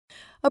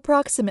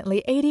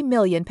Approximately 80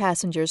 million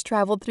passengers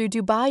traveled through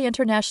Dubai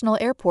International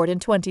Airport in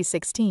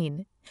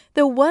 2016.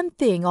 The one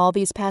thing all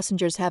these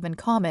passengers have in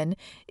common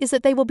is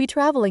that they will be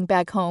traveling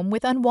back home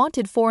with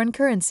unwanted foreign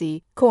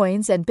currency,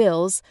 coins, and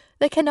bills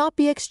that cannot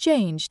be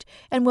exchanged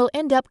and will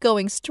end up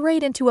going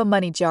straight into a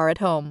money jar at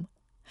home.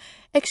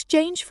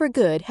 Exchange for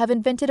Good have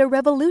invented a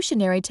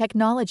revolutionary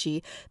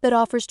technology that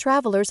offers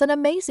travelers an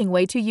amazing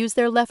way to use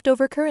their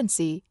leftover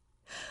currency.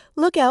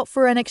 Look out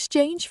for an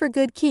Exchange for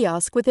Good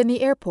kiosk within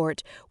the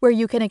airport where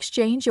you can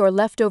exchange your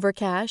leftover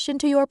cash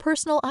into your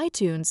personal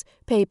iTunes,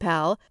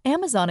 PayPal,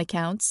 Amazon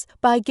accounts,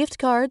 buy gift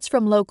cards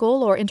from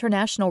local or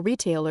international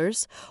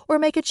retailers, or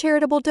make a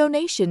charitable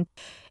donation.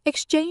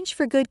 Exchange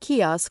for Good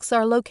kiosks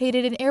are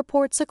located in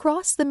airports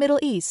across the Middle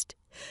East.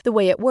 The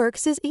way it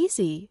works is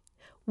easy.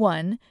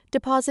 1.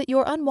 Deposit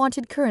your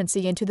unwanted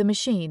currency into the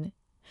machine.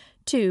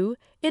 2.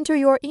 Enter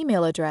your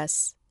email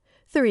address.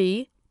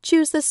 3.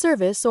 Choose the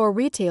service or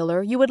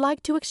retailer you would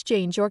like to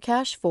exchange your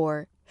cash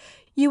for.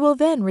 You will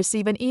then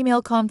receive an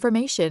email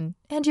confirmation,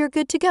 and you're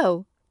good to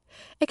go.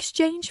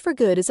 Exchange for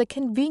Good is a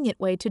convenient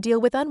way to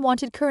deal with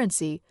unwanted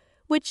currency,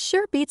 which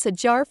sure beats a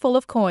jar full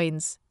of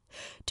coins.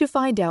 To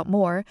find out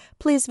more,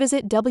 please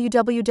visit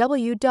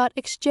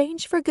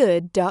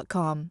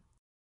www.exchangeforgood.com.